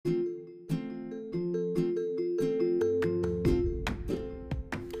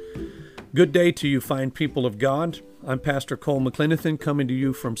Good day to you, fine people of God. I'm Pastor Cole McClenathan, coming to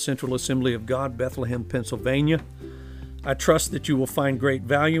you from Central Assembly of God, Bethlehem, Pennsylvania. I trust that you will find great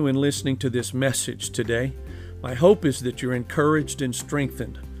value in listening to this message today. My hope is that you're encouraged and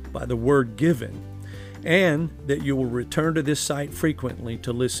strengthened by the word given, and that you will return to this site frequently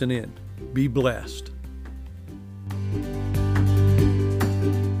to listen in. Be blessed.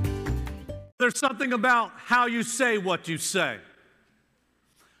 There's something about how you say what you say.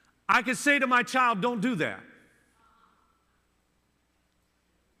 I can say to my child, don't do that.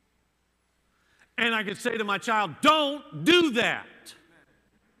 And I can say to my child, don't do that.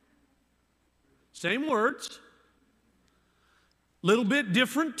 Same words, little bit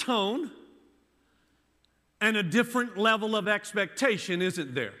different tone, and a different level of expectation,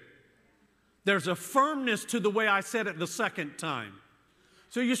 isn't there? There's a firmness to the way I said it the second time.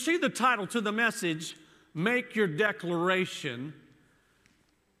 So you see the title to the message, Make Your Declaration.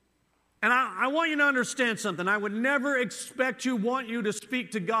 And I want you to understand something. I would never want you to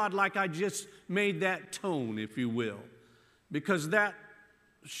speak to God like I just made that tone, if you will, because that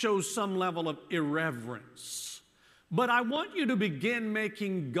shows some level of irreverence. But I want you to begin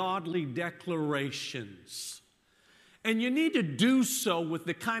making godly declarations. And you need to do so with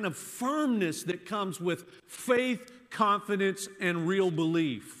the kind of firmness that comes with faith, confidence, and real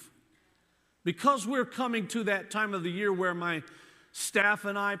belief. Because we're coming to that time of the year where my staff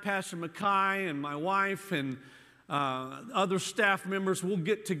and I, Pastor Mackay and my wife and other staff members, will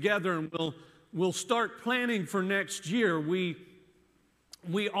get together and we'll start planning for next year. We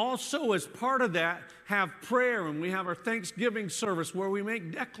also, as part of that, have prayer, and we have our Thanksgiving service where we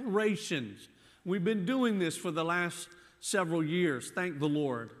make declarations. We've been doing this for the last several years, thank the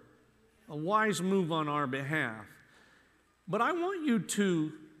Lord. A wise move on our behalf. But I want you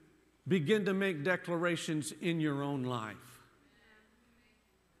to begin to make declarations in your own life.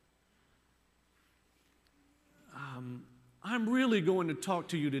 I'm really going to talk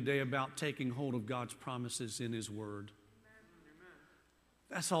to you today about taking hold of God's promises in His Word.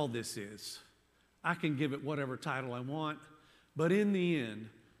 That's all this is. I can give it whatever title I want, but in the end,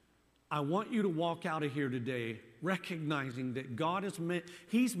 I want you to walk out of here today recognizing that God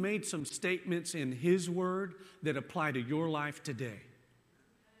He's made some statements in His Word that apply to your life today,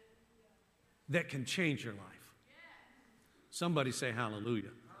 that can change your life. Somebody say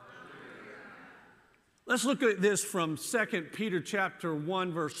hallelujah. Let's look at this from 2 Peter chapter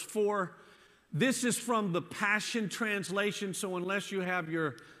 1, verse 4. This is from the Passion Translation, so unless you have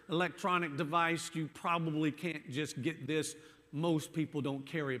your electronic device, you probably can't just get this. Most people don't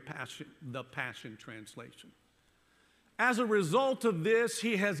carry the Passion Translation. As a result of this,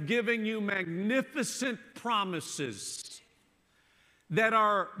 He has given you magnificent promises that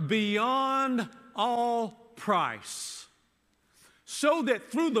are beyond all price, so that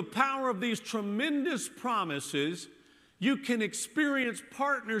through the power of these tremendous promises, you can experience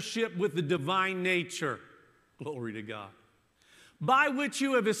partnership with the divine nature. Glory to God. By which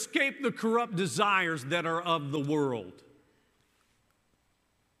you have escaped the corrupt desires that are of the world.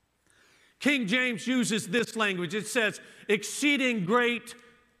 King James uses this language. It says, exceeding great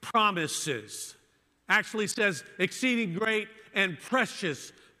promises. Actually says, exceeding great and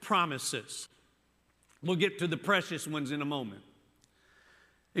precious promises. We'll get to the precious ones in a moment.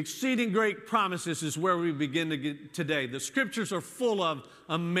 Exceeding great promises is where we begin to get today. The scriptures are full of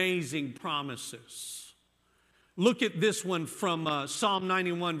amazing promises. Look at this one from Psalm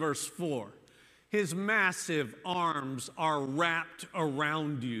 91, verse 4. His massive arms are wrapped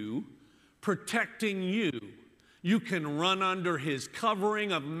around you, protecting you. You can run under His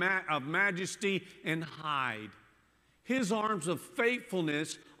covering of majesty and hide. His arms of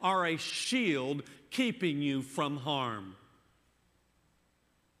faithfulness are a shield keeping you from harm.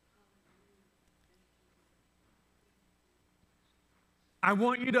 I'm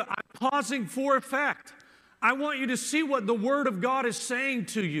pausing for effect. I want you to see what the Word of God is saying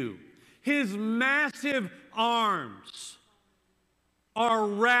to you. His massive arms are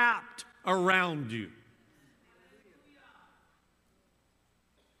wrapped around you.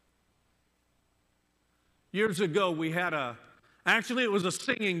 Years ago, we had it was a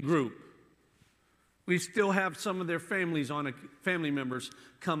singing group. We still have some of their family members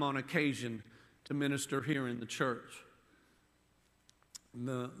come on occasion to minister here in the church.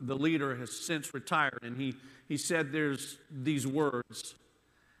 The leader has since retired, and he said there's these words.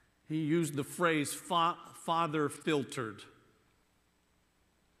 He used the phrase, Father filtered.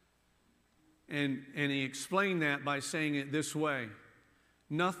 And he explained that by saying it this way.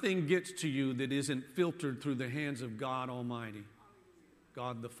 Nothing gets to you that isn't filtered through the hands of God Almighty,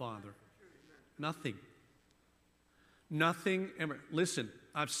 God the Father. Nothing. Nothing ever. Listen,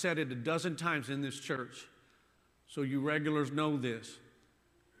 I've said it a dozen times in this church, so you regulars know this.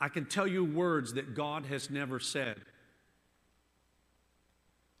 I can tell you words that God has never said.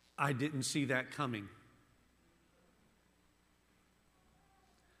 I didn't see that coming.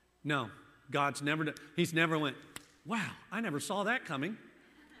 No, God's never done. He's never went, wow, I never saw that coming.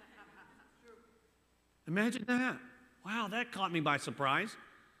 Imagine that. Wow, that caught me by surprise.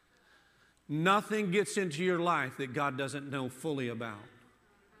 Nothing gets into your life that God doesn't know fully about.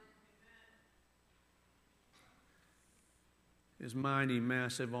 His mighty,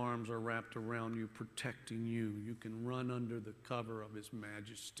 massive arms are wrapped around you, protecting you. You can run under the cover of His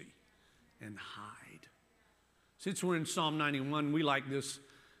majesty and hide. Since we're in Psalm 91, we like this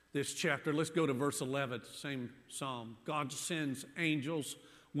chapter. Let's go to verse 11, same psalm. God sends angels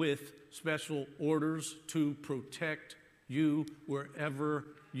with special orders to protect you wherever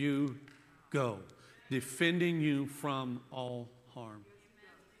you go, defending you from all harm.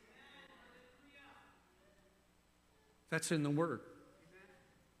 That's in the Word.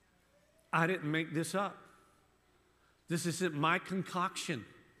 I didn't make this up. This isn't my concoction.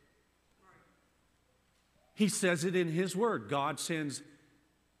 He says it in His Word. God sends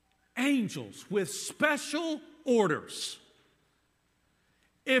angels with special orders.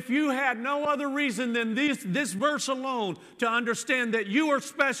 If you had no other reason than this verse alone to understand that you are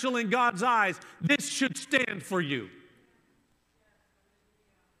special in God's eyes, this should stand for you.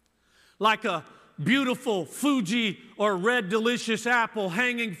 Like a beautiful Fuji or red delicious apple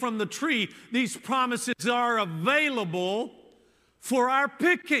hanging from the tree, these promises are available for our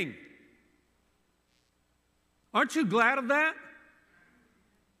picking. Aren't you glad of that?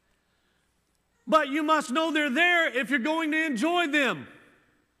 But you must know they're there if you're going to enjoy them.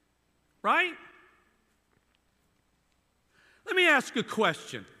 Right? Let me ask a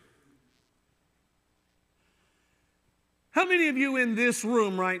question. How many of you in this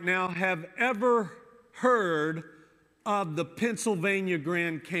room right now have ever heard of the Pennsylvania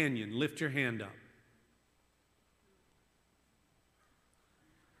Grand Canyon? Lift your hand up.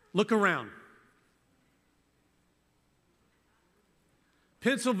 Look around.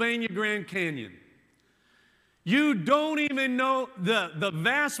 Pennsylvania Grand Canyon. You don't even know, the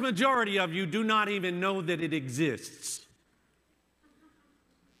vast majority of you do not even know that it exists.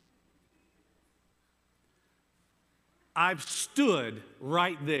 I've stood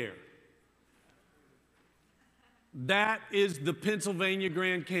right there. That is the Pennsylvania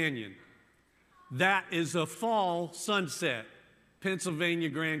Grand Canyon. That is a fall sunset, Pennsylvania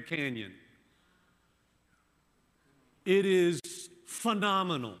Grand Canyon. It is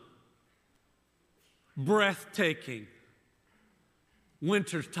phenomenal. Breathtaking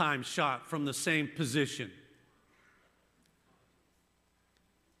wintertime shot from the same position.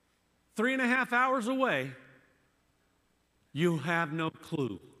 3.5 hours away, you have no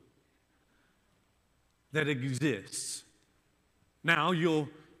clue that it exists. Now you'll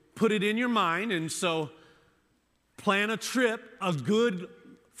put it in your mind, and so plan a trip, a good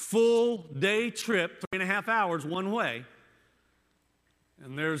full day trip, 3.5 hours one way.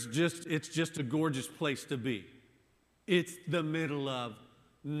 And it's just a gorgeous place to be. It's the middle of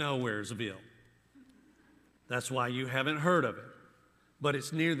Nowheresville. That's why you haven't heard of it. But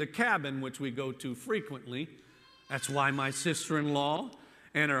it's near the cabin, which we go to frequently. That's why my sister-in-law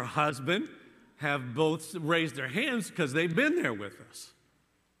and her husband have both raised their hands, because they've been there with us.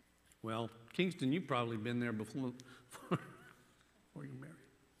 Well, Kingston, you've probably been there before you're married.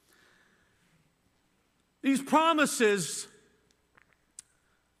 These promises,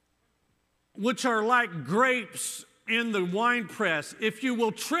 which are like grapes in the winepress, if you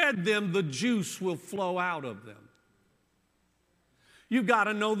will tread them, the juice will flow out of them. You've got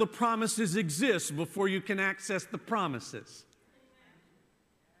to know the promises exist before you can access the promises.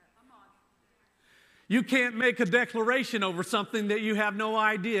 You can't make a declaration over something that you have no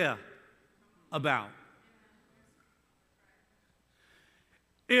idea about.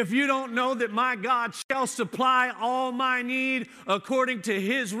 If you don't know that my God shall supply all my need according to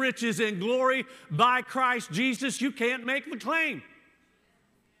His riches and glory by Christ Jesus, you can't make the claim.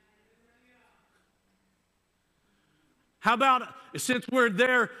 How about, since we're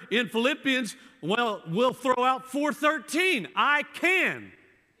there in Philippians, well, we'll throw out 4:13. I can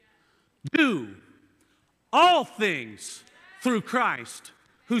do all things through Christ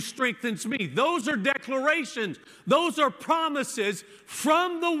who strengthens me. Those are declarations. Those are promises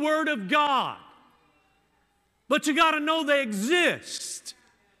from the Word of God. But you got to know they exist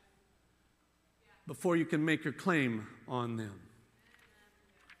before you can make your claim on them.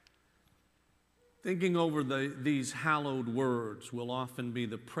 Thinking over these hallowed words will often be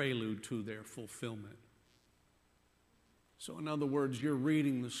the prelude to their fulfillment. So in other words, you're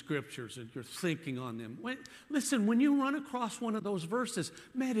reading the scriptures and you're thinking on them. Listen, when you run across one of those verses,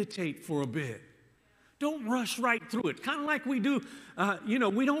 meditate for a bit. Don't rush right through it. Kind of like we do,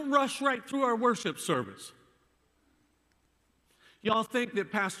 we don't rush right through our worship service. Y'all think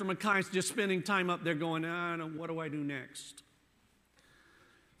that Pastor Mackay's just spending time up there going, what do I do next?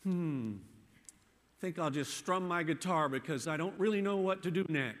 I think I'll just strum my guitar because I don't really know what to do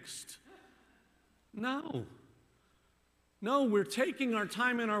next. No, we're taking our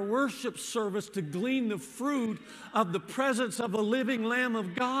time in our worship service to glean the fruit of the presence of a living Lamb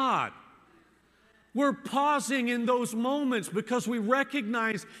of God. We're pausing in those moments because we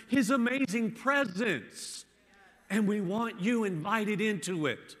recognize His amazing presence, and we want you invited into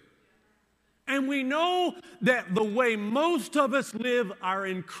it. And we know that the way most of us live our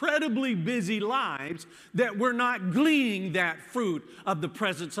incredibly busy lives, that we're not gleaning that fruit of the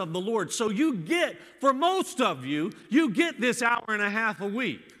presence of the Lord. So for most of you, you get this hour and a half a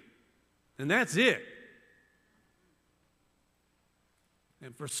week. And that's it.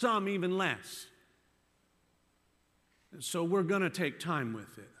 And for some, even less. And so we're going to take time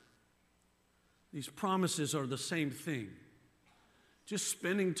with it. These promises are the same thing. Just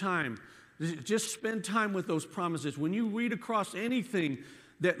spend time with those promises. When you read across anything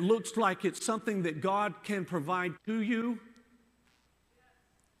that looks like it's something that God can provide to you,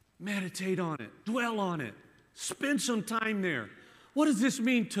 meditate on it, dwell on it, spend some time there. What does this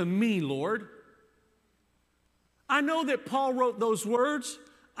mean to me, Lord? I know that Paul wrote those words.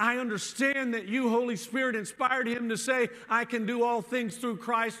 I understand that you, Holy Spirit, inspired him to say, I can do all things through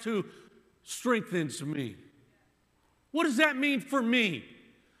Christ who strengthens me. What does that mean for me?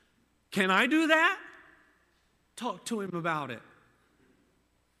 Can I do that? Talk to him about it.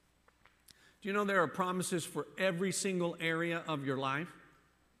 Do you know there are promises for every single area of your life?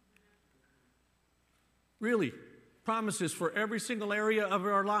 Really, promises for every single area of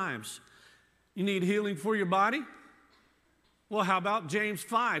our lives. You need healing for your body? Well, how about James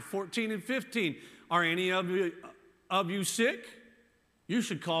 5, 14 and 15? Are any of you sick? You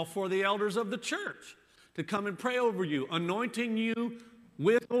should call for the elders of the church to come and pray over you, anointing you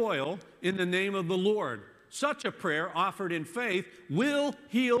with oil in the name of the Lord. Such a prayer offered in faith will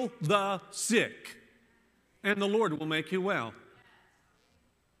heal the sick, and the Lord will make you well.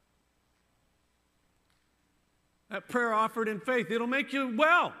 That prayer offered in faith, it'll make you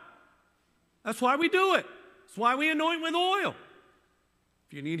well. That's why we do it. That's why we anoint with oil.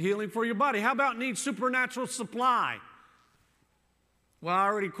 If you need healing for your body, how about need supernatural supply? Well, I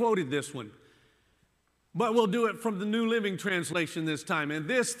already quoted this one. But we'll do it from the New Living Translation this time. And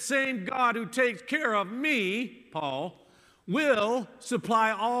this same God who takes care of me, Paul, will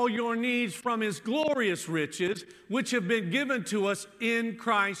supply all your needs from his glorious riches, which have been given to us in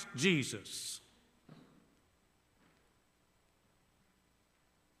Christ Jesus.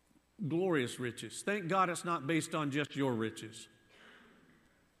 Glorious riches. Thank God it's not based on just your riches.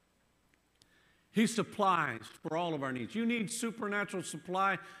 He supplies for all of our needs. You need supernatural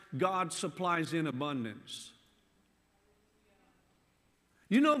supply, God supplies in abundance.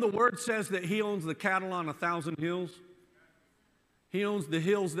 You know the word says that he owns the cattle on 1,000 hills? He owns the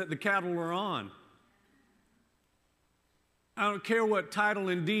hills that the cattle are on. I don't care what title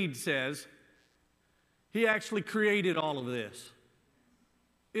and deed says. He actually created all of this.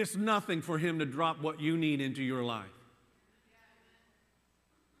 It's nothing for him to drop what you need into your life.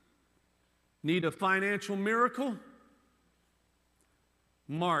 Need a financial miracle?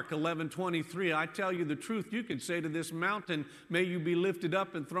 Mark 11:23, I tell you the truth, you can say to this mountain, may you be lifted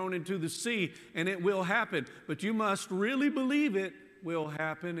up and thrown into the sea, and it will happen. But you must really believe it will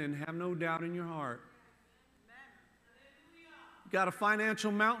happen and have no doubt in your heart. Got a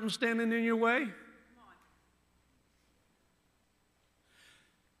financial mountain standing in your way?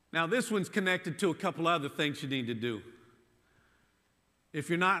 Now, this one's connected to a couple other things you need to do. If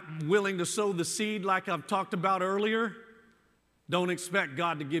you're not willing to sow the seed like I've talked about earlier, don't expect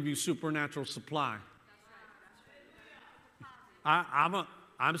God to give you supernatural supply.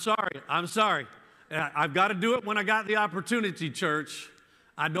 I'm sorry. I've got to do it when I got the opportunity, church.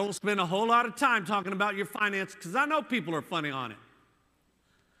 I don't spend a whole lot of time talking about your finances because I know people are funny on it.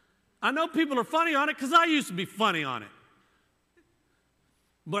 I know people are funny on it because I used to be funny on it.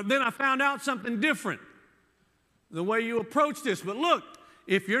 But then I found out something different, the way you approach this. But look,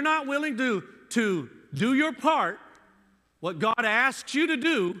 if you're not willing to do your part, what God asks you to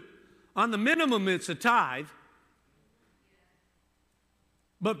do, on the minimum it's a tithe.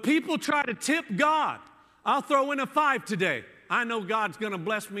 But people try to tip God. I'll throw in a 5 today. I know God's going to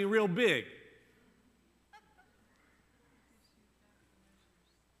bless me real big.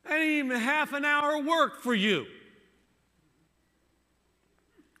 That ain't even half an hour of work for you.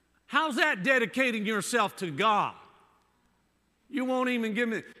 How's that dedicating yourself to God? You won't even give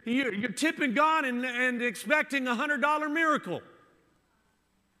me, you're tipping God and expecting a $100 miracle.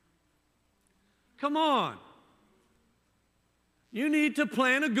 Come on. You need to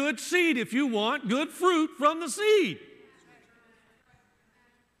plant a good seed if you want good fruit from the seed.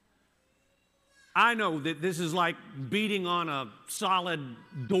 I know that this is like beating on a solid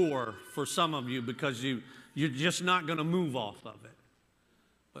door for some of you because you're just not going to move off of it.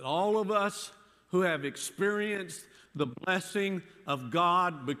 But all of us who have experienced the blessing of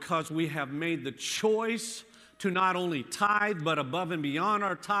God because we have made the choice to not only tithe, but above and beyond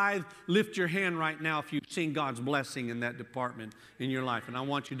our tithe, lift your hand right now if you've seen God's blessing in that department in your life. And I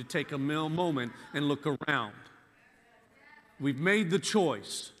want you to take a moment and look around. We've made the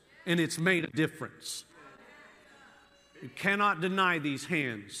choice, and it's made a difference. You cannot deny these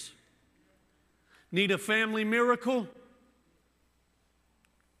hands. Need a family miracle?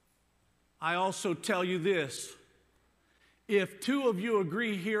 I also tell you this. If two of you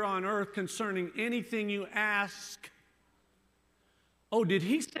agree here on earth concerning anything you ask, oh, did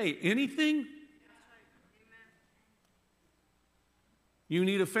he say anything? You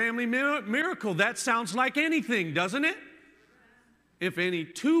need a family miracle. That sounds like anything, doesn't it? If any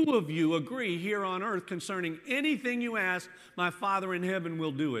two of you agree here on earth concerning anything you ask, my Father in heaven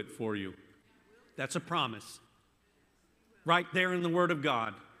will do it for you. That's a promise. Right there in the Word of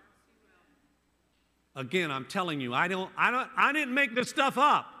God. Again, I'm telling you, I didn't make this stuff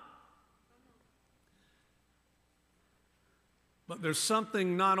up. But there's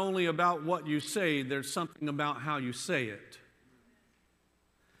something not only about what you say, there's something about how you say it.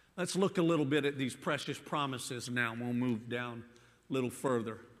 Let's look a little bit at these precious promises now. We'll move down a little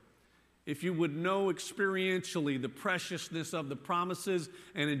further. If you would know experientially the preciousness of the promises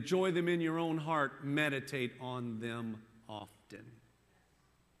and enjoy them in your own heart, meditate on them often.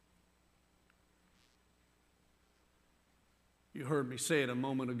 You heard me say it a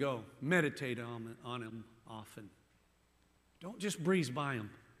moment ago. Meditate on them often. Don't just breeze by them.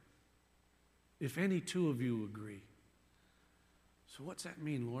 If any two of you agree. So what's that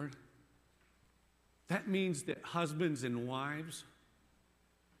mean, Lord? That means that husbands and wives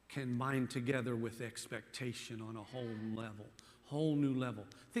can bind together with expectation on a whole new level.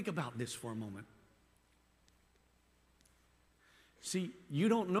 Think about this for a moment. See, you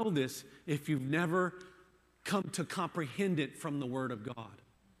don't know this if you've never come to comprehend it from the Word of God.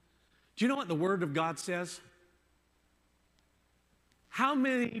 Do you know what the Word of God says? How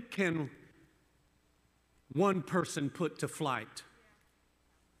many can one person put to flight?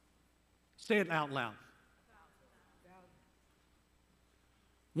 Say it out loud.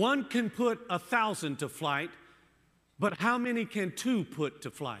 One can put 1,000 to flight, but how many can two put to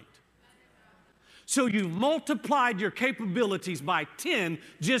flight? So you've multiplied your capabilities by 10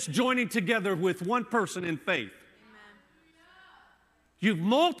 just joining together with one person in faith. Amen. You've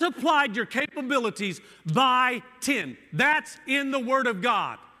multiplied your capabilities by 10. That's in the Word of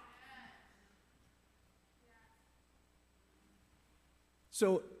God.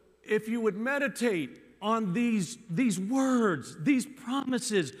 So if you would meditate on these words, these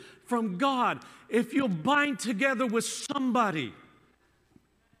promises from God, if you'll bind together with somebody,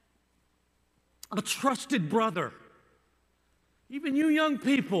 a trusted brother, even you young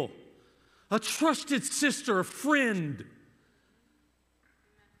people, a trusted sister, a friend.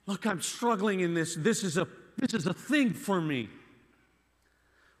 Look, I'm struggling in this. This is a thing for me.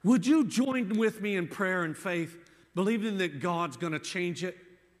 Would you join with me in prayer and faith, believing that God's going to change it?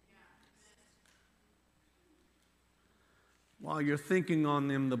 While you're thinking on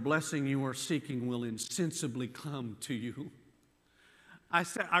them, the blessing you are seeking will insensibly come to you. I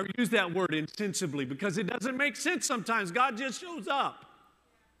use that word insensibly because it doesn't make sense sometimes. God just shows up.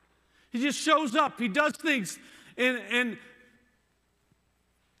 He just shows up. He does things, and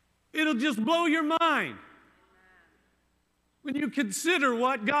it'll just blow your mind when you consider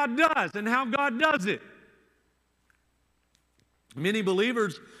what God does and how God does it. Many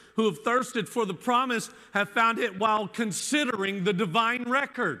believers who have thirsted for the promise have found it while considering the divine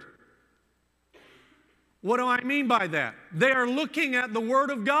record. What do I mean by that? They are looking at the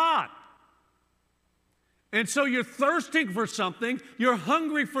Word of God. And so you're thirsting for something, you're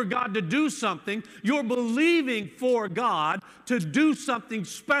hungry for God to do something, you're believing for God to do something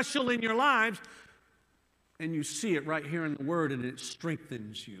special in your lives, and you see it right here in the Word and it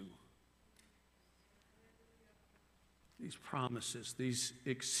strengthens you. These promises, these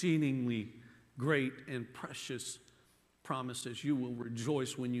exceedingly great and precious promises, you will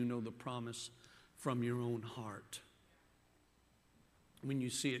rejoice when you know the promise from your own heart, when you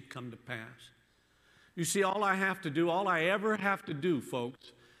see it come to pass. You see, all I ever have to do,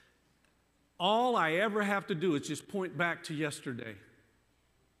 folks, all I ever have to do is just point back to yesterday.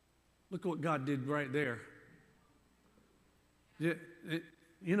 Look what God did right there.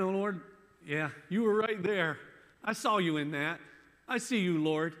 You know, Lord, yeah, you were right there. I saw you in that. I see you,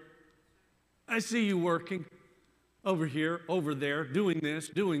 Lord. I see you working over here, over there, doing this,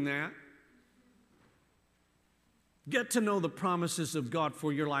 doing that. Get to know the promises of God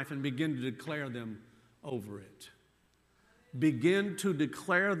for your life and begin to declare them over it. Begin to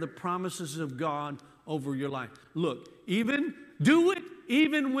declare the promises of God over your life. Look, do it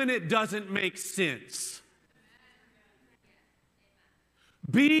even when it doesn't make sense.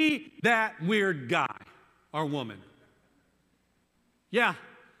 Be that weird guy or woman. Yeah,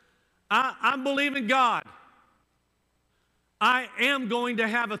 I'm believing God. I am going to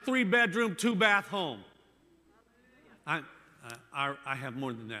have a 3-bedroom, 2-bath home. I have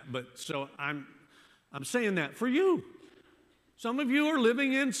more than that, but so I'm saying that for you. Some of you are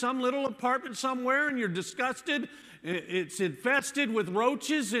living in some little apartment somewhere and you're disgusted. It's infested with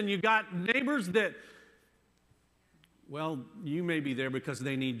roaches and you got neighbors that, well, you may be there because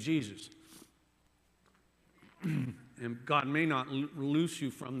they need Jesus. And God may not loose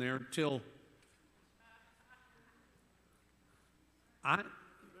you from there till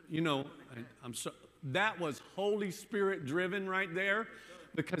that was Holy Spirit driven right there,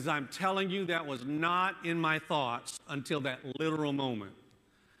 because I'm telling you that was not in my thoughts until that literal moment.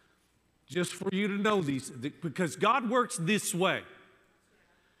 Just for you to know these, because God works this way.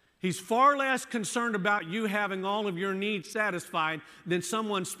 He's far less concerned about you having all of your needs satisfied than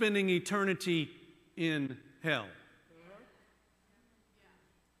someone spending eternity in hell.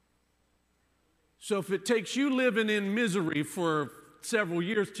 So if it takes you living in misery for several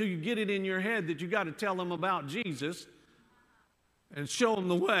years till you get it in your head that you got to tell them about Jesus and show them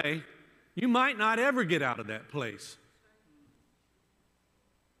the way, you might not ever get out of that place.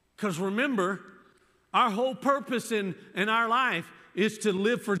 Because remember, our whole purpose in our life is to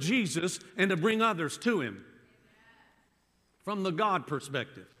live for Jesus and to bring others to Him from the God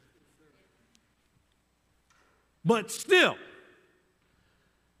perspective. But still,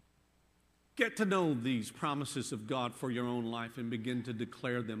 get to know these promises of God for your own life and begin to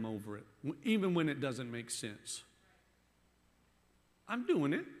declare them over it, even when it doesn't make sense. I'm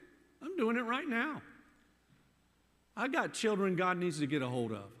doing it. I'm doing it right now. I got children God needs to get a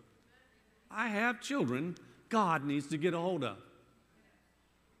hold of. I have children God needs to get a hold of.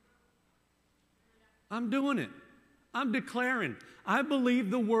 I'm doing it. I'm declaring. I believe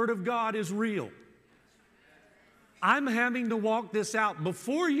the Word of God is real. I'm having to walk this out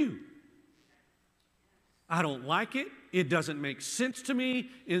before you. I don't like it. It doesn't make sense to me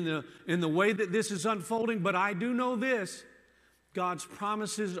in the way that this is unfolding, but I do know this. God's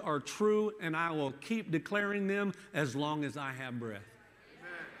promises are true, and I will keep declaring them as long as I have breath.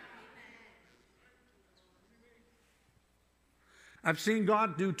 I've seen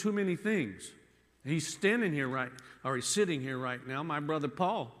God do too many things. He's sitting here right now, my brother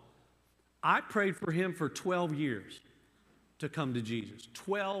Paul. I prayed for him for 12 years to come to Jesus.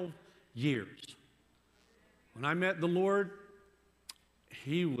 12 years. When I met the Lord,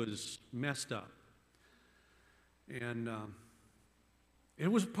 he was messed up. And it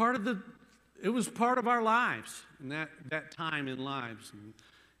was part of our lives, and that time in lives. And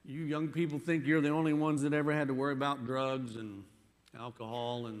you young people think you're the only ones that ever had to worry about drugs and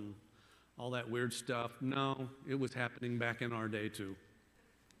alcohol and all that weird stuff. No, it was happening back in our day too.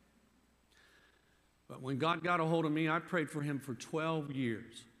 But when God got a hold of me, I prayed for him for 12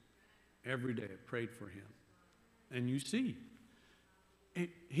 years. Every day I prayed for him. And you see,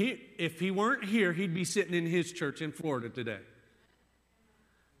 if he weren't here, he'd be sitting in his church in Florida today.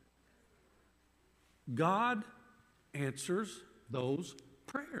 God answers those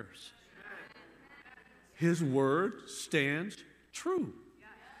prayers. His word stands true.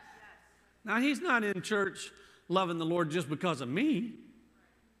 Now, he's not in church loving the Lord just because of me.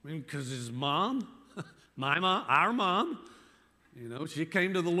 I mean, because his mom, my mom, our mom, she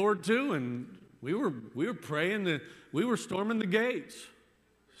came to the Lord too, and we were praying we were storming the gates.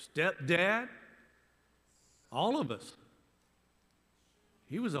 Stepdad, all of us.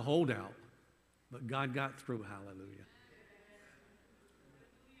 He was a holdout, but God got through. Hallelujah.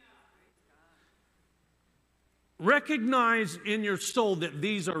 Recognize in your soul that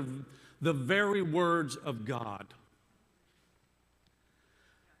these are the very words of God.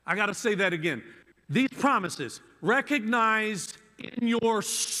 I got to say that again. These promises, recognize in your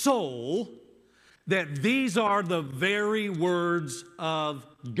soul that these are the very words of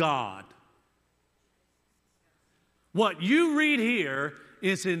God. What you read here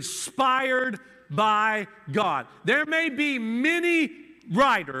is inspired by God. There may be many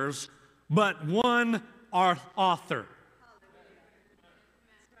writers, but one author.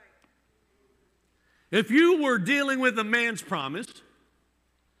 If you were dealing with a man's promise,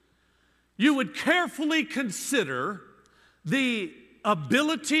 you would carefully consider the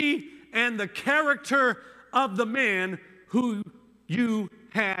ability and the character of the man who you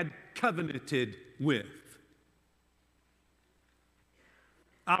had covenanted with.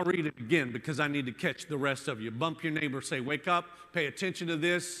 I'll read it again because I need to catch the rest of you. Bump your neighbor, say, wake up, pay attention to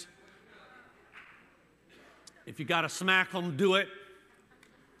this. If you got to smack them, do it.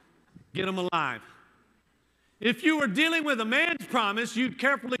 Get them alive. If you were dealing with a man's promise, you'd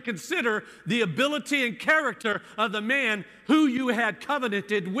carefully consider the ability and character of the man who you had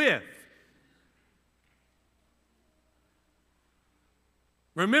covenanted with.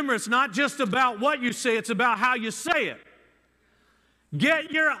 Remember, it's not just about what you say, it's about how you say it.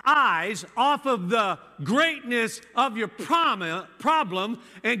 Get your eyes off of the greatness of your problem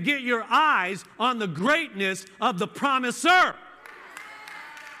and get your eyes on the greatness of the promiser.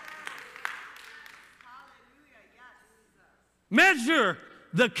 Measure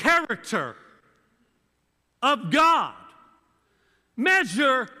the character of God.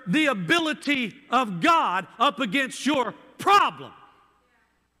 Measure the ability of God up against your problem.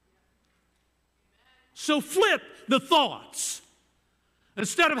 So flip the thoughts.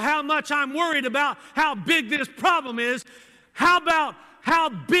 Instead of how much I'm worried about how big this problem is, how about how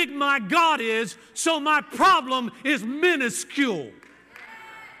big my God is so my problem is minuscule?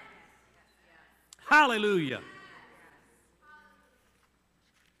 Hallelujah.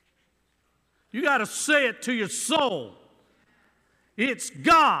 You got to say it to your soul. It's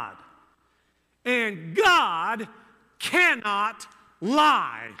God. And God cannot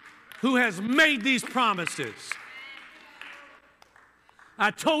lie who has made these promises.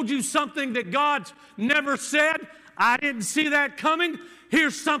 I told you something that God's never said. I didn't see that coming.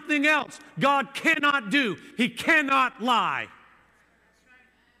 Here's something else God cannot do. He cannot lie.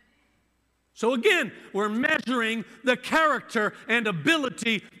 So again, we're measuring the character and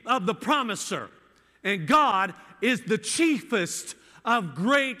ability of the promiser. And God is the chiefest of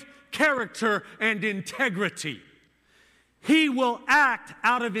great character and integrity. He will act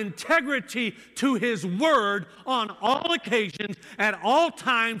out of integrity to His word on all occasions, at all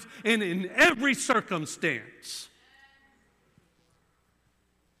times, and in every circumstance.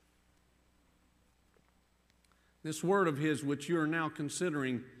 This word of His, which you are now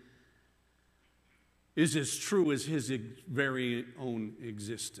considering, is as true as His very own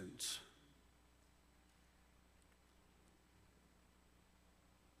existence.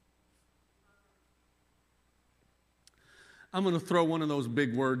 I'm going to throw one of those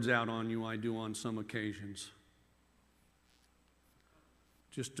big words out on you I do on some occasions,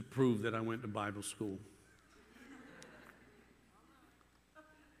 just to prove that I went to Bible school.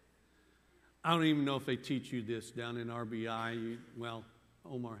 I don't even know if they teach you this down in RBI. Well,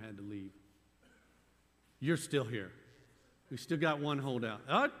 Omar had to leave. You're still here. We still got one holdout.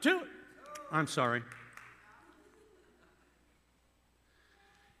 Two. I'm sorry.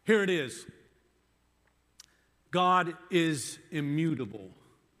 Here it is. God is immutable,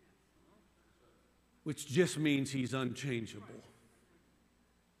 which just means He's unchangeable.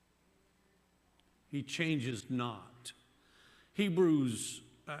 He changes not. Hebrews,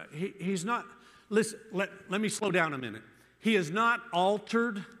 He's not, listen, let me slow down a minute. He is not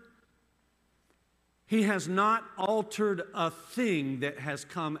altered. He has not altered a thing that has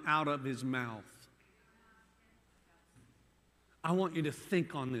come out of His mouth. I want you to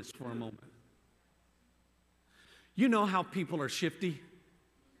think on this for a moment. You know how people are shifty?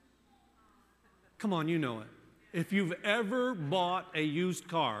 Come on, you know it. If you've ever bought a used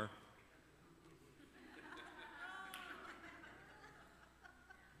car,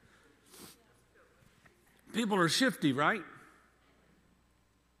 people are shifty, right?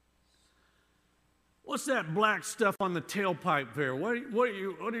 What's that black stuff on the tailpipe there? What are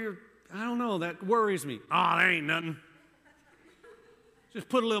you, I don't know, that worries me. Oh, that ain't nothing. Just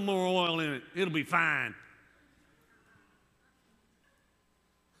put a little more oil in it. It'll be fine.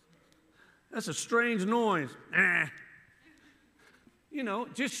 That's a strange noise. You know,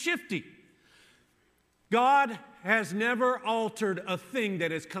 just shifty. God has never altered a thing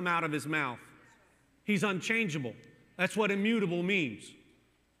that has come out of His mouth. He's unchangeable. That's what immutable means.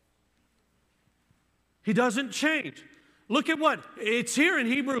 He doesn't change. Look at what, it's here in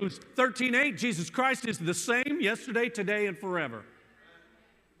Hebrews 13:8. Jesus Christ is the same yesterday, today, and forever.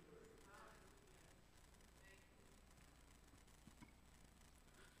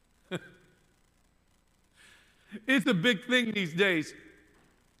 It's a big thing these days.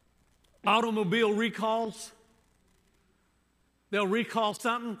 Automobile recalls. They'll recall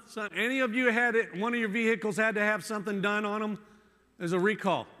something. Any of you had it, one of your vehicles had to have something done on them? There's a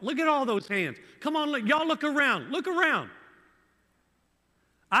recall. Look at all those hands. Come on, y'all look around. Look around.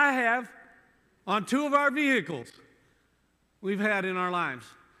 I have on 2 of our vehicles we've had in our lives.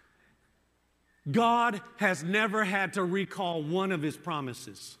 God has never had to recall one of his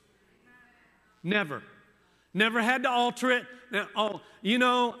promises. Never. Never had to alter it. Now,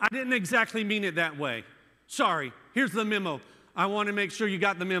 I didn't exactly mean it that way. Sorry. Here's the memo. I want to make sure you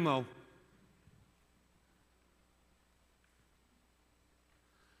got the memo.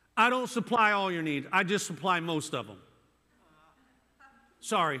 I don't supply all your needs. I just supply most of them.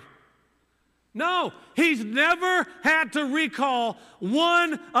 Sorry. No, he's never had to recall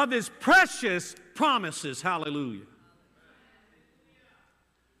one of his precious promises. Hallelujah.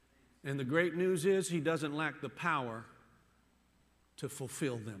 And the great news is he doesn't lack the power to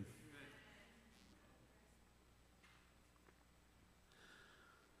fulfill them.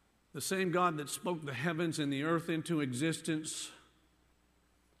 The same God that spoke the heavens and the earth into existence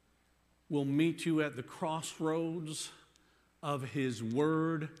will meet you at the crossroads of his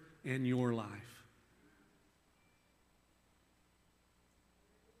word and your life.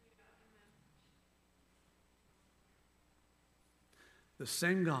 The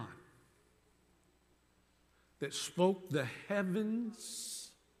same God that spoke the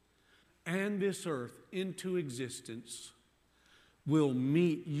heavens and this earth into existence will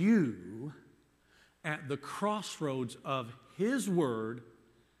meet you at the crossroads of his word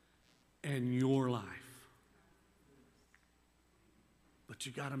and your life. But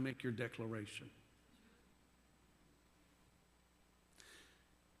you got to make your declaration.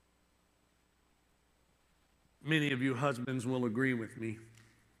 Many of you husbands will agree with me.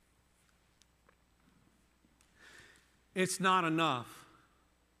 It's not enough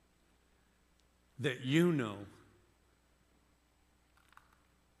that you know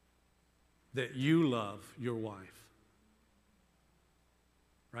that you love your wife.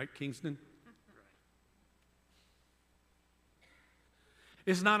 Right, Kingston?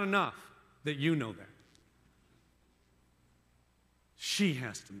 It's not enough that you know that. She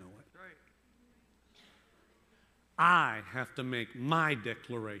has to know it. I have to make my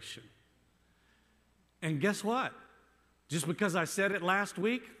declaration. And guess what? Just because I said it last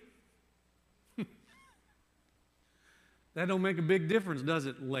week, that don't make a big difference, does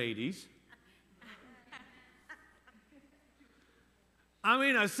it, ladies? I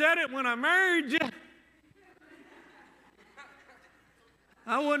mean, I said it when I married you.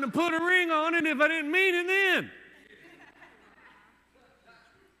 I wouldn't have put a ring on it if I didn't mean it then.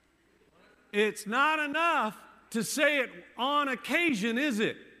 It's not enough to say it on occasion, is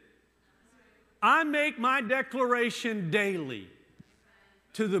it? I make my declaration daily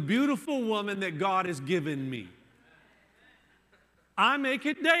to the beautiful woman that God has given me. I make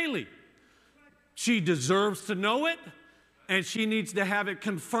it daily. She deserves to know it, and she needs to have it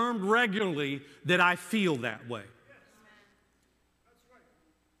confirmed regularly that I feel that way.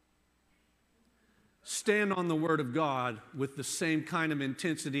 Stand on the Word of God with the same kind of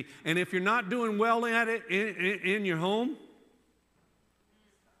intensity. And if you're not doing well at it in your home,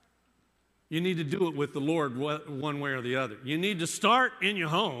 you need to do it with the Lord one way or the other. You need to start in your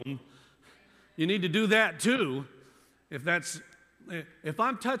home. You need to do that too. If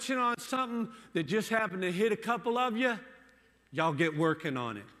I'm touching on something that just happened to hit a couple of you, y'all get working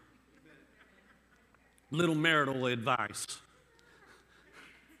on it. Little marital advice.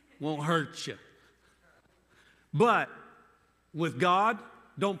 Won't hurt you. But with God,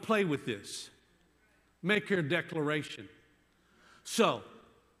 don't play with this. Make your declaration. So,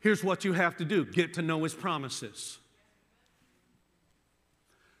 here's what you have to do. Get to know his promises.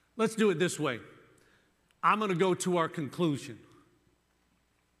 Let's do it this way. I'm going to go to our conclusion.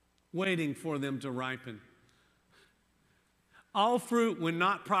 Waiting for them to ripen. All fruit, when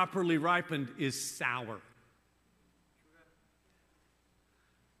not properly ripened, is sour.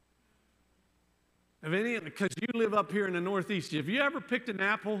 Because you live up here in the Northeast, have you ever picked an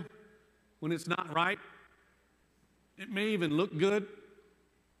apple when it's not ripe? It may even look good,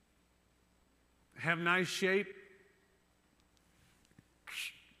 have nice shape.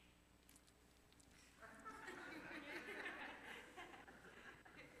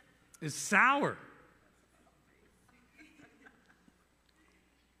 It's sour.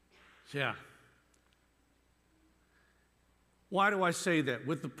 Yeah. Why do I say that?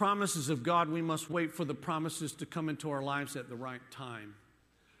 With the promises of God, we must wait for the promises to come into our lives at the right time.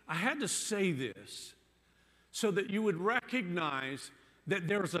 I had to say this so that you would recognize that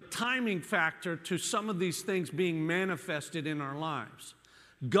there's a timing factor to some of these things being manifested in our lives.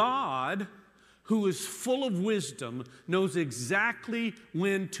 God who is full of wisdom, knows exactly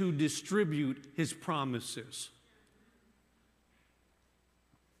when to distribute his promises.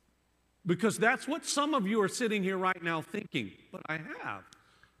 Because that's what some of you are sitting here right now thinking, but I have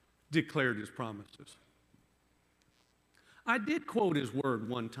declared his promises. I did quote his word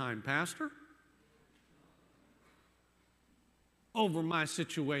one time, Pastor, over my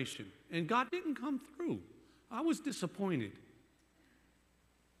situation, and God didn't come through. I was disappointed.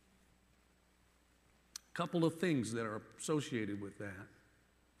 A couple of things that are associated with that.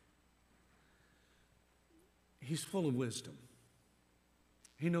 He's full of wisdom.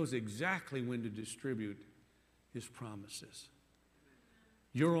 He knows exactly when to distribute his promises.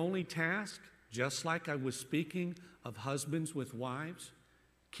 Your only task, just like I was speaking of husbands with wives,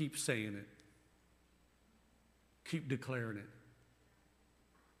 keep saying it. Keep declaring it.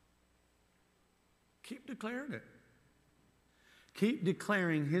 Keep declaring it. Keep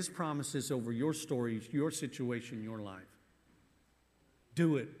declaring his promises over your story, your situation, your life.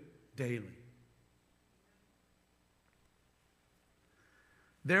 Do it daily.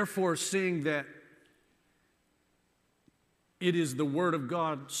 Therefore, seeing that it is the Word of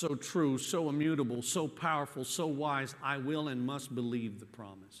God so true, so immutable, so powerful, so wise, I will and must believe the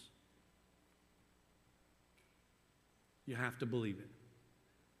promise. You have to believe it.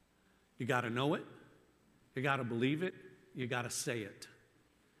 You got to know it. You got to believe it. You got to say it.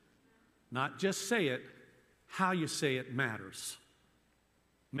 Not just say it, how you say it matters.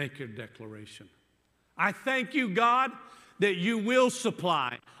 Make your declaration. I thank you, God, that you will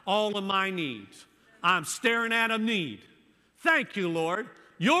supply all of my needs. I'm staring at a need. Thank you, Lord.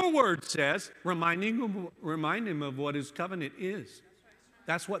 Your word says, remind him of what his covenant is.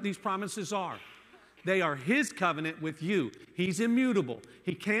 That's what these promises are. They are his covenant with you. He's immutable.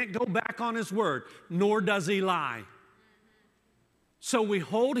 He can't go back on his word, nor does he lie. So we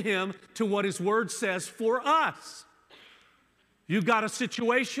hold him to what his word says for us. You got a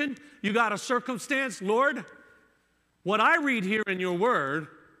situation, you got a circumstance, Lord, what I read here in your word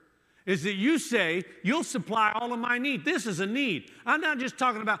is that you say you'll supply all of my need. This is a need. I'm not just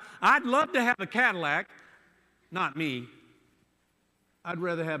talking about, I'd love to have a Cadillac. Not me. I'd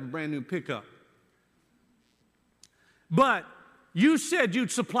rather have a brand new pickup. But you said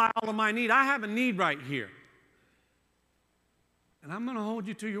you'd supply all of my need. I have a need right here. And I'm going to hold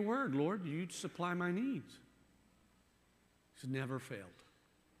you to your word, Lord. You'd supply my needs. He's never failed.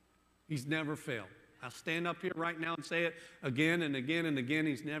 He's never failed. I'll stand up here right now and say it again and again and again.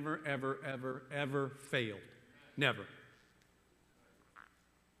 He's never, ever, ever, ever failed. Never.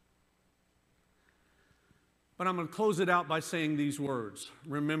 But I'm going to close it out by saying these words.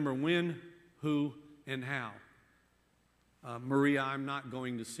 Remember when, who, and how. Maria, I'm not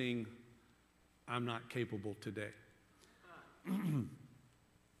going to sing I'm Not Capable today.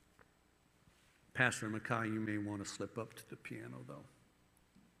 Pastor Mackay, you may want to slip up to the piano, though.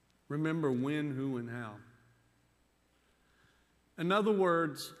 Remember when, who, and how. In other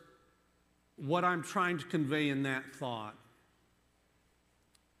words, what I'm trying to convey in that thought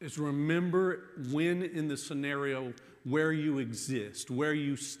is remember when in the scenario where you exist, where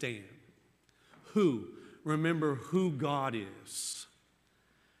you stand. Who? Remember who God is.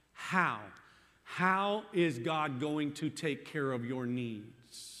 How? How is God going to take care of your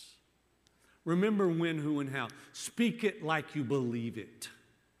needs? Remember when, who, and how. Speak it like you believe it.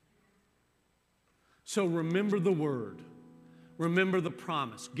 So remember the word. Remember the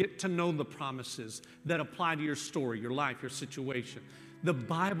promise. Get to know the promises that apply to your story, your life, your situation. The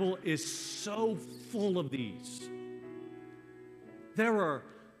Bible is so full of these. There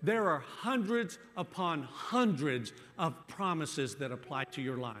are hundreds upon hundreds of promises that apply to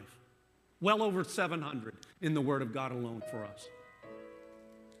your life. Well over 700 in the Word of God alone for us.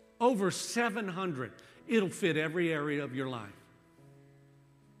 Over 700. It'll fit every area of your life.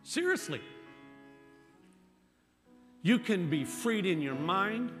 Seriously. You can be freed in your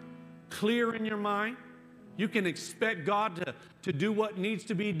mind, clear in your mind. You can expect God to do what needs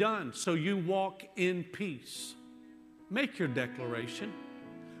to be done so you walk in peace. Make your declaration.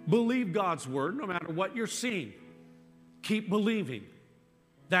 Believe God's word no matter what you're seeing. Keep believing.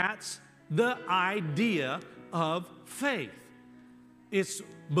 That's the idea of faith. It's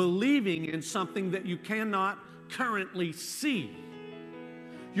believing in something that you cannot currently see.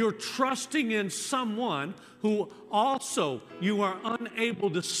 You're trusting in someone who also you are unable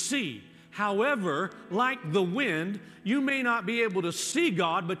to see. However, like the wind, you may not be able to see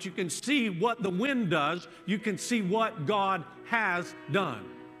God, but you can see what the wind does. You can see what God has done.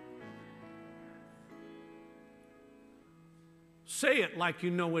 Say it like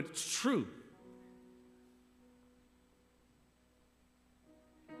you know it's true.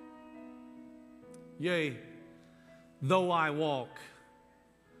 Yea, though I walk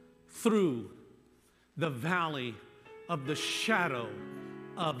through the valley of the shadow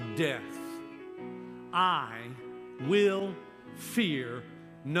of death, I will fear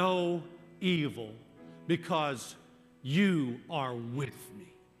no evil, because you are with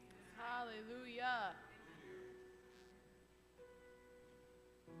me. Hallelujah.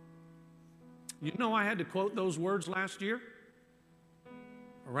 You know, I had to quote those words last year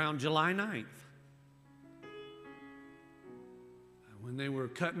around July 9th. When they were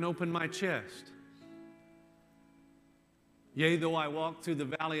cutting open my chest. Yea, though I walk through the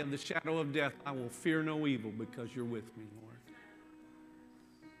valley of the shadow of death, I will fear no evil, because you're with me, Lord.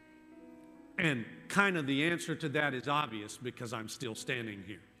 And kind of the answer to that is obvious, because I'm still standing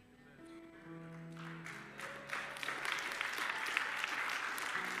here.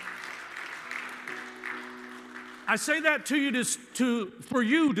 I say that to you for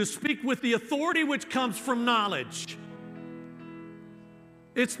you to speak with the authority which comes from knowledge.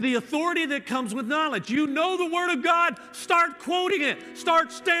 It's the authority that comes with knowledge. You know the Word of God, start quoting it, start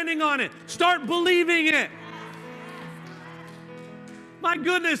standing on it, start believing it. My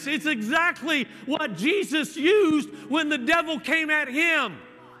goodness, it's exactly what Jesus used when the devil came at him.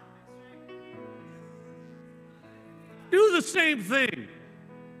 Do the same thing.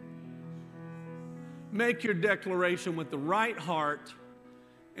 Make your declaration with the right heart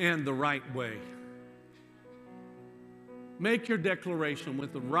and the right way. Make your declaration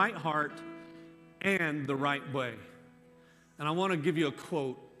with the right heart and the right way. And I want to give you a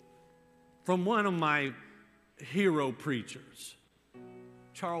quote from one of my hero preachers.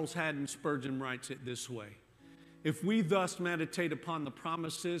 Charles Haddon Spurgeon writes it this way: if we thus meditate upon the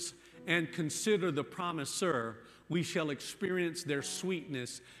promises and consider the promiser, we shall experience their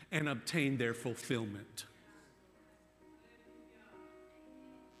sweetness and obtain their fulfillment.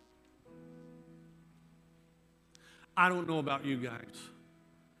 I don't know about you guys.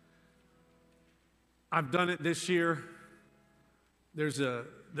 I've done it this year. There's a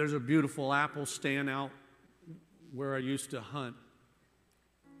beautiful apple stand out where I used to hunt.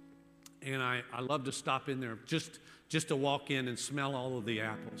 And I love to stop in there just to walk in and smell all of the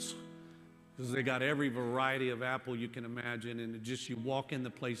apples. Because they got every variety of apple you can imagine. And you walk in the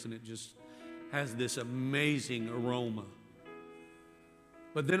place and it just has this amazing aroma.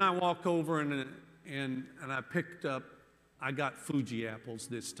 But then I walk over and I got Fuji apples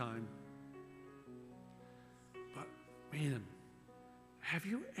this time. But man, have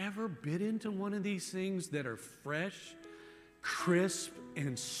you ever bit into one of these things that are fresh, crisp,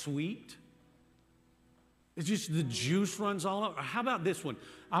 and sweet? It's just the juice runs all over. How about this one?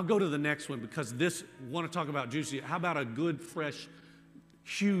 I'll go to the next one because I want to talk about juicy. How about a good, fresh,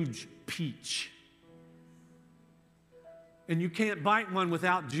 huge peach? And you can't bite one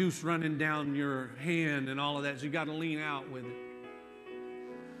without juice running down your hand and all of that, so you got to lean out with it.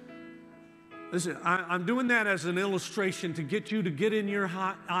 Listen, I'm doing that as an illustration to get you to get in your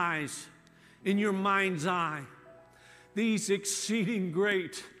eyes, in your mind's eye, these exceeding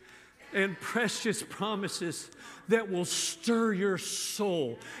great and precious promises that will stir your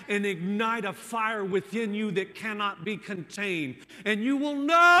soul and ignite a fire within you that cannot be contained. And you will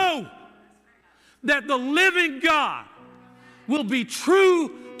know that the living God will be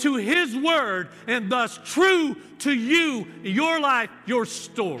true to His word and thus true to you, your life, your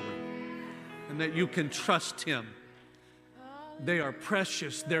story, and that you can trust Him. They are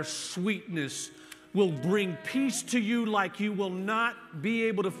precious. Their sweetness will bring peace to you like you will not be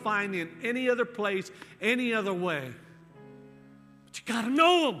able to find in any other place, any other way. But you got to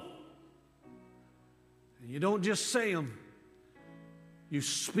know them. And you don't just say them. You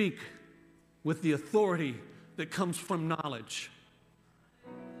speak with the authority that comes from knowledge.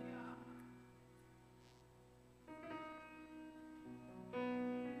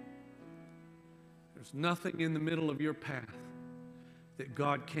 There's nothing in the middle of your path that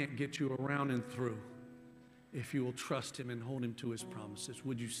God can't get you around and through if you will trust Him and hold Him to His promises.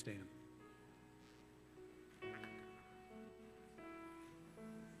 Would you stand?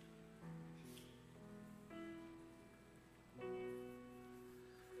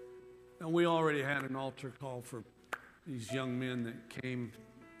 Now, we already had an altar call for these young men that came,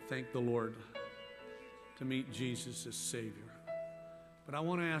 thank the Lord, to meet Jesus as Savior. But I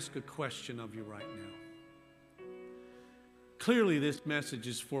want to ask a question of you right now. Clearly, this message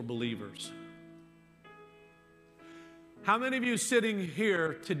is for believers. How many of you sitting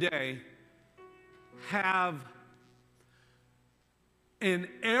here today have an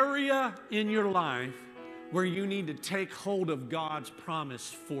area in your life where you need to take hold of God's promise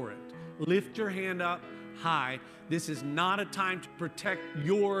for it? Lift your hand up high. This is not a time to protect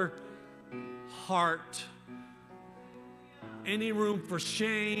your heart, any room for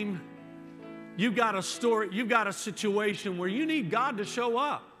shame. You've got a story, you've got a situation where you need God to show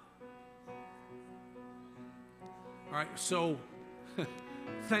up. All right, so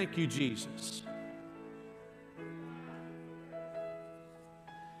thank you, Jesus.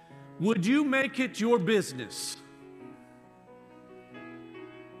 Would you make it your business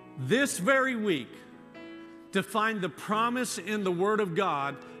this very week to find the promise in the Word of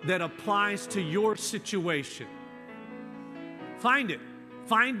God that applies to your situation? Find it.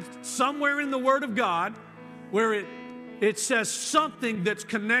 Find somewhere in the Word of God where it says something that's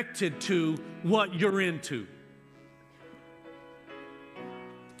connected to what you're into.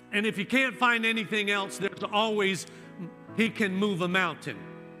 And if you can't find anything else, there's always, He can move a mountain.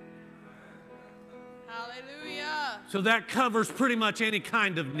 Hallelujah. So that covers pretty much any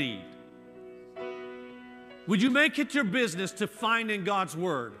kind of need. Would you make it your business to find in God's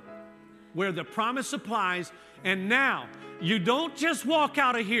Word where the promise applies? And now, you don't just walk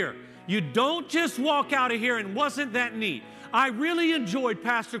out of here. You don't just walk out of here and wasn't that neat? I really enjoyed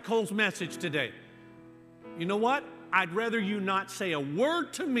Pastor Cole's message today. You know what? I'd rather you not say a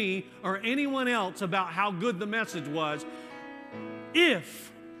word to me or anyone else about how good the message was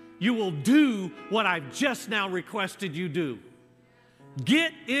if you will do what I've just now requested you do.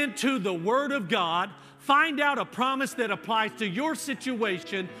 Get into the Word of God, find out a promise that applies to your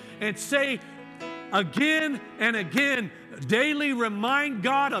situation, and say again and again, daily remind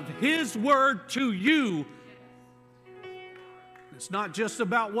God of His Word to you. It's not just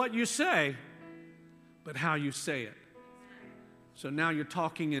about what you say, but how you say it. So now you're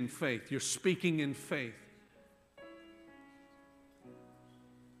talking in faith. You're speaking in faith.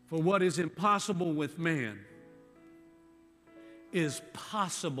 For what is impossible with man is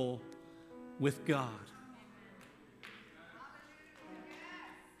possible with God.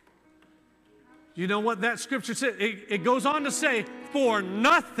 You know what that scripture says? It goes on to say, for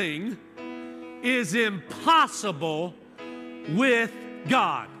nothing is impossible with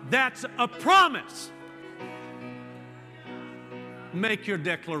God. That's a promise. Make your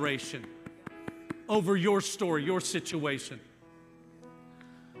declaration over your story, your situation.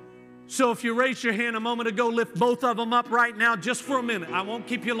 So if you raised your hand a moment ago, lift both of them up right now just for a minute. I won't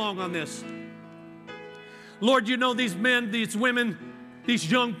keep you long on this. Lord, you know these men, these women,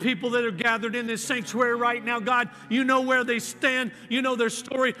 these young people that are gathered in this sanctuary right now. God, you know where they stand. You know their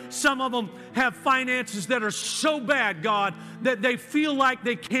story. Some of them have finances that are so bad, God, that they feel like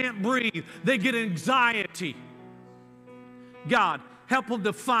they can't breathe. They get anxiety. God, help them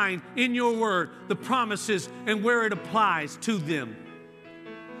to find in your Word the promises and where it applies to them.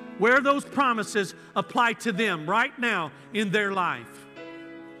 Where those promises apply to them right now in their life.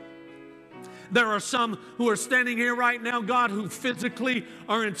 There are some who are standing here right now, God, who physically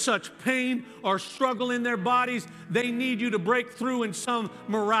are in such pain or struggle in their bodies. They need you to break through in some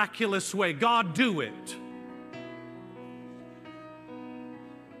miraculous way. God, do it.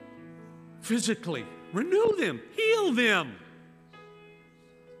 Physically, renew them, heal them.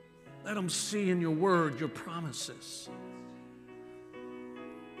 Let them see in your Word your promises.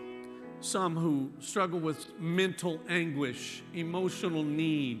 Some who struggle with mental anguish, emotional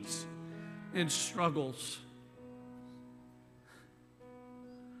needs, and struggles.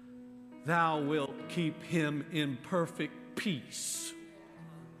 Thou wilt keep him in perfect peace,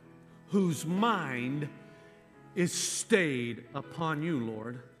 whose mind is stayed upon you,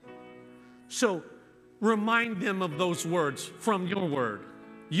 Lord. So remind them of those words from your Word.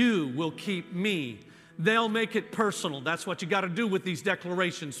 You will keep me. They'll make it personal. That's what you got to do with these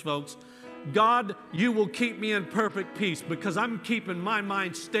declarations, folks. God, you will keep me in perfect peace because I'm keeping my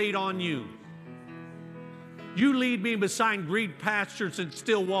mind stayed on you. You lead me beside green pastures and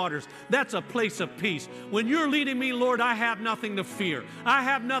still waters. That's a place of peace. When you're leading me, Lord, I have nothing to fear. I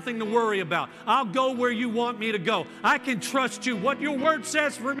have nothing to worry about. I'll go where you want me to go. I can trust you. What your Word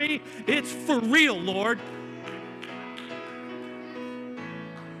says for me, it's for real, Lord.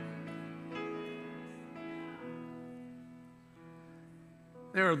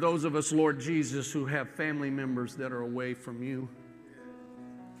 There are those of us, Lord Jesus, who have family members that are away from you.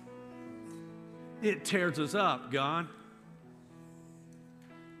 It tears us up, God.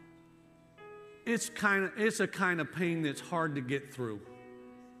 It's a kind of pain that's hard to get through.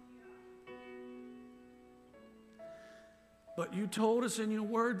 But you told us in your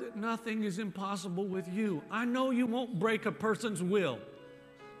Word that nothing is impossible with you. I know you won't break a person's will.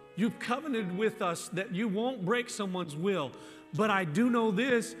 You've covenanted with us that you won't break someone's will. But I do know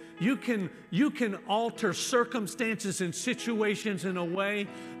this, you can alter circumstances and situations in a way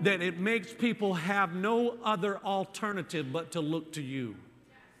that it makes people have no other alternative but to look to you.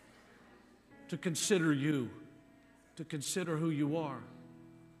 to consider you, to consider who you are.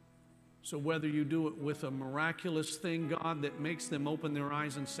 So whether you do it with a miraculous thing, God, that makes them open their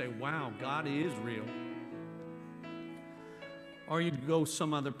eyes and say, wow, God is real, or you go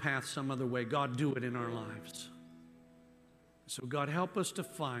some other path, some other way, God, do it in our lives. So God, help us to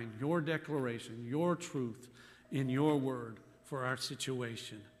find your declaration, your truth in your word for our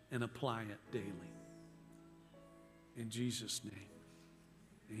situation and apply it daily. In Jesus' name,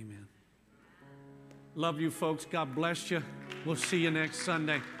 amen. Love you folks. God bless you. We'll see you next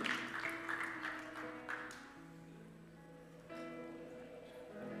Sunday.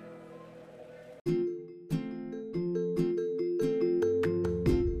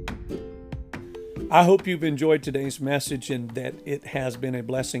 I hope you've enjoyed today's message and that it has been a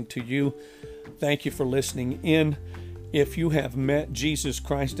blessing to you. Thank you for listening in. If you have met Jesus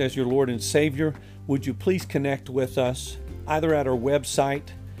Christ as your Lord and Savior, would you please connect with us either at our website,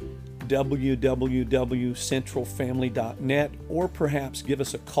 www.centralfamily.net, or perhaps give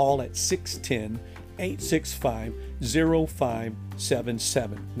us a call at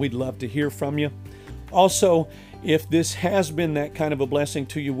 610-865-0577. We'd love to hear from you. Also, if this has been that kind of a blessing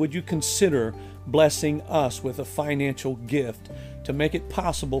to you, would you consider blessing us with a financial gift to make it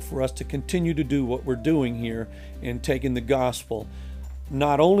possible for us to continue to do what we're doing here in taking the gospel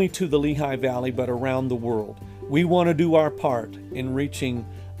not only to the Lehigh Valley but around the world. We want to do our part in reaching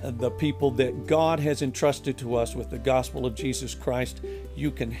the people that God has entrusted to us with the gospel of Jesus Christ.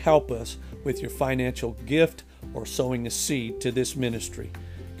 You can help us with your financial gift or sowing a seed to this ministry.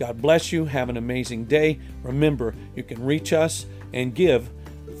 God bless you. Have an amazing day. Remember, you can reach us and give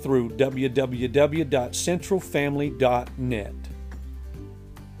through www.centralfamily.net.